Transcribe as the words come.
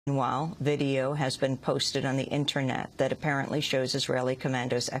Meanwhile, video has been posted on the internet that apparently shows Israeli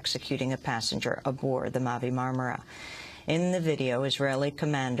commandos executing a passenger aboard the Mavi Marmara. In the video, Israeli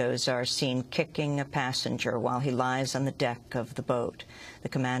commandos are seen kicking a passenger while he lies on the deck of the boat. The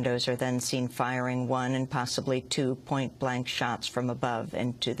commandos are then seen firing one and possibly two point-blank shots from above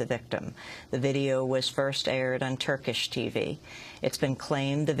into the victim. The video was first aired on Turkish TV. It's been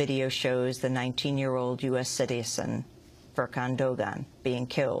claimed the video shows the 19-year-old U.S. citizen Furkan Dogan being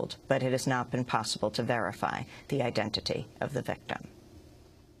killed, but it has not been possible to verify the identity of the victim.